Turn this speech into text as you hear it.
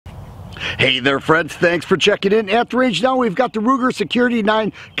Hey there friends, thanks for checking in. At the range now we've got the Ruger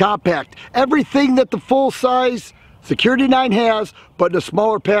Security-9 Compact. Everything that the full-size Security-9 has, but in a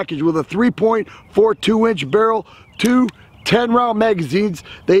smaller package with a 3.42-inch barrel, two 10-round magazines.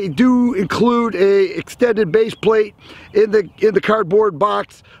 They do include a extended base plate in the cardboard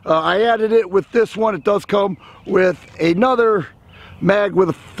box. I added it with this one. It does come with another mag with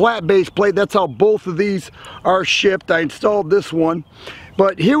a flat base plate. That's how both of these are shipped. I installed this one.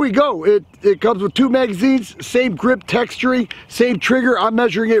 But here we go. It comes with two magazines, same grip texturing, same trigger. I'm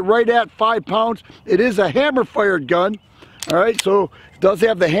measuring it right at 5 pounds. It is a hammer fired gun. All right, so it does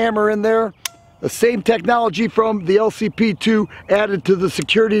have the hammer in there. The same technology from the LCP2 added to the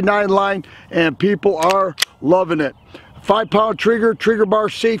Security-9 line, and people are loving it. 5-pound trigger bar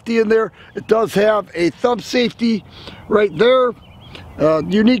safety in there. It does have a thumb safety right there.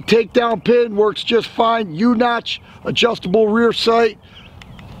 Unique takedown pin, works just fine. U-notch, adjustable rear sight.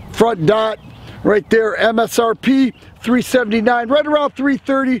 Front dot right there. MSRP $379, right around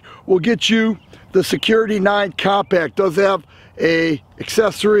 $330 will get you the Security-9 Compact. Does have a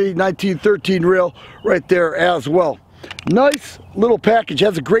accessory 1913 rail right there as well. Nice little package,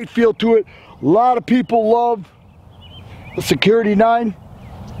 has a great feel to it. A lot of people love the Security-9.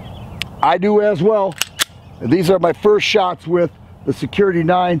 I do as well. And these are my first shots with the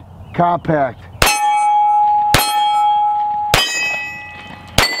Security-9 Compact.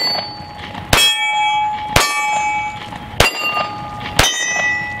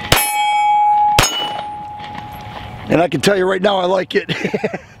 And I can tell you right now, I like it.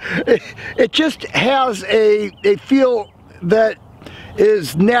 It just has a feel that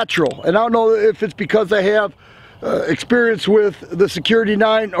is natural. And I don't know if it's because I have experience with the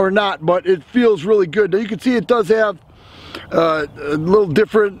Security-9 or not, but it feels really good. Now you can see it does have a little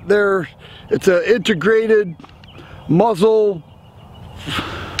different there. It's an integrated muzzle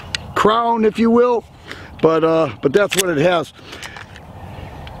crown, if you will, but that's what it has.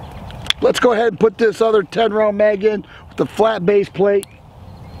 Let's go ahead and put this other 10-round mag in with the flat base plate.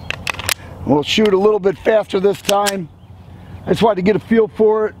 We'll shoot a little bit faster this time. I just wanted to get a feel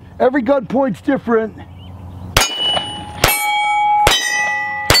for it. Every gun point's different.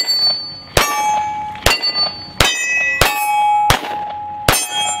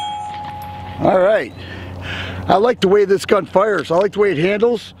 All right. I like the way this gun fires. I like the way it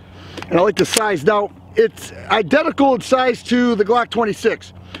handles, and I like the size. Now, it's identical in size to the Glock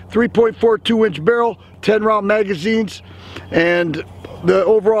 26. 3.42-inch barrel, 10-round magazines, and the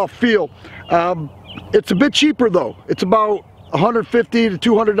overall feel. It's a bit cheaper though. It's about $150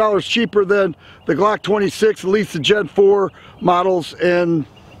 to $200 cheaper than the Glock 26, at least the Gen 4 models, and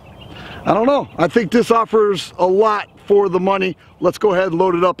I don't know. I think this offers a lot for the money. Let's go ahead and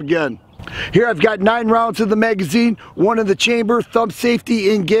load it up again. Here I've got 9 rounds in the magazine, 1 in the chamber, thumb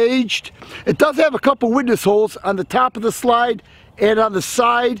safety engaged. It does have a couple witness holes on the top of the slide and on the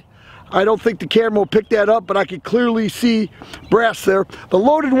side. I don't think the camera will pick that up, but I can clearly see brass there. The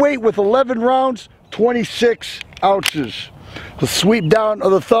loaded weight with 11 rounds, 26 ounces. The sweep down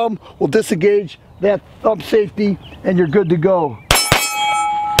of the thumb will disengage that thumb safety, and you're good to go.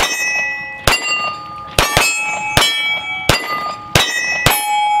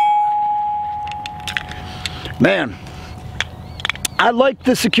 Man, I liked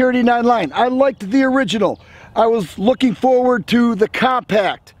the Security-9 line. I liked the original. I was looking forward to the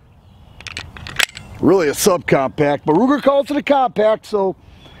Compact. Really a subcompact, but Ruger calls it a compact, so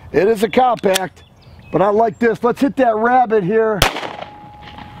it is a compact. But I like this. Let's hit that rabbit here.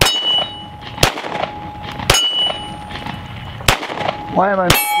 Why am I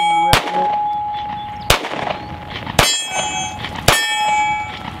missing the rabbit?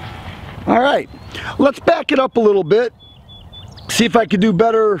 All right, let's back it up a little bit. See if I can do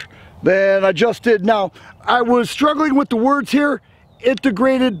better than I just did. Now, I was struggling with the words here.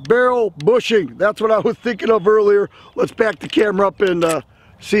 Integrated barrel bushing. That's what I was thinking of earlier. Let's back the camera up and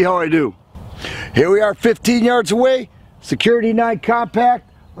see how I do. Here we are 15 yards away. Security-9 Compact.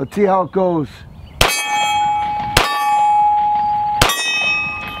 Let's see how it goes.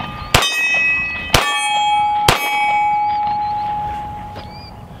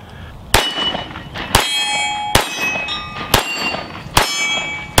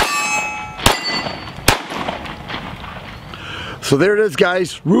 So there it is,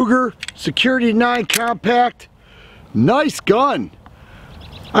 guys. Ruger Security-9 Compact. Nice gun.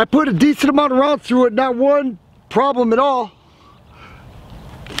 I put a decent amount of rounds through it, not one problem at all.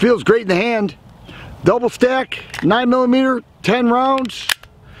 Feels great in the hand. Double stack, 9mm, 10 rounds.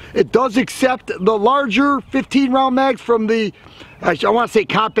 It does accept the larger 15-round mags from the I want to say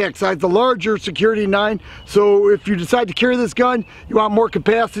compact size, the larger Security-9. So if you decide to carry this gun, you want more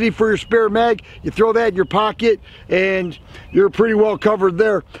capacity for your spare mag, you throw that in your pocket and you're pretty well covered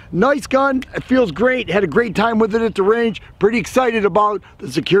there. Nice gun, it feels great, had a great time with it at the range. Pretty excited about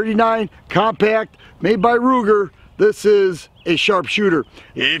the Security-9 compact, made by Ruger. This is a sharpshooter.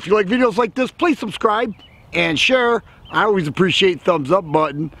 If you like videos like this, please subscribe and share. I always appreciate thumbs up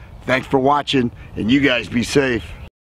button. Thanks for watching, and you guys be safe.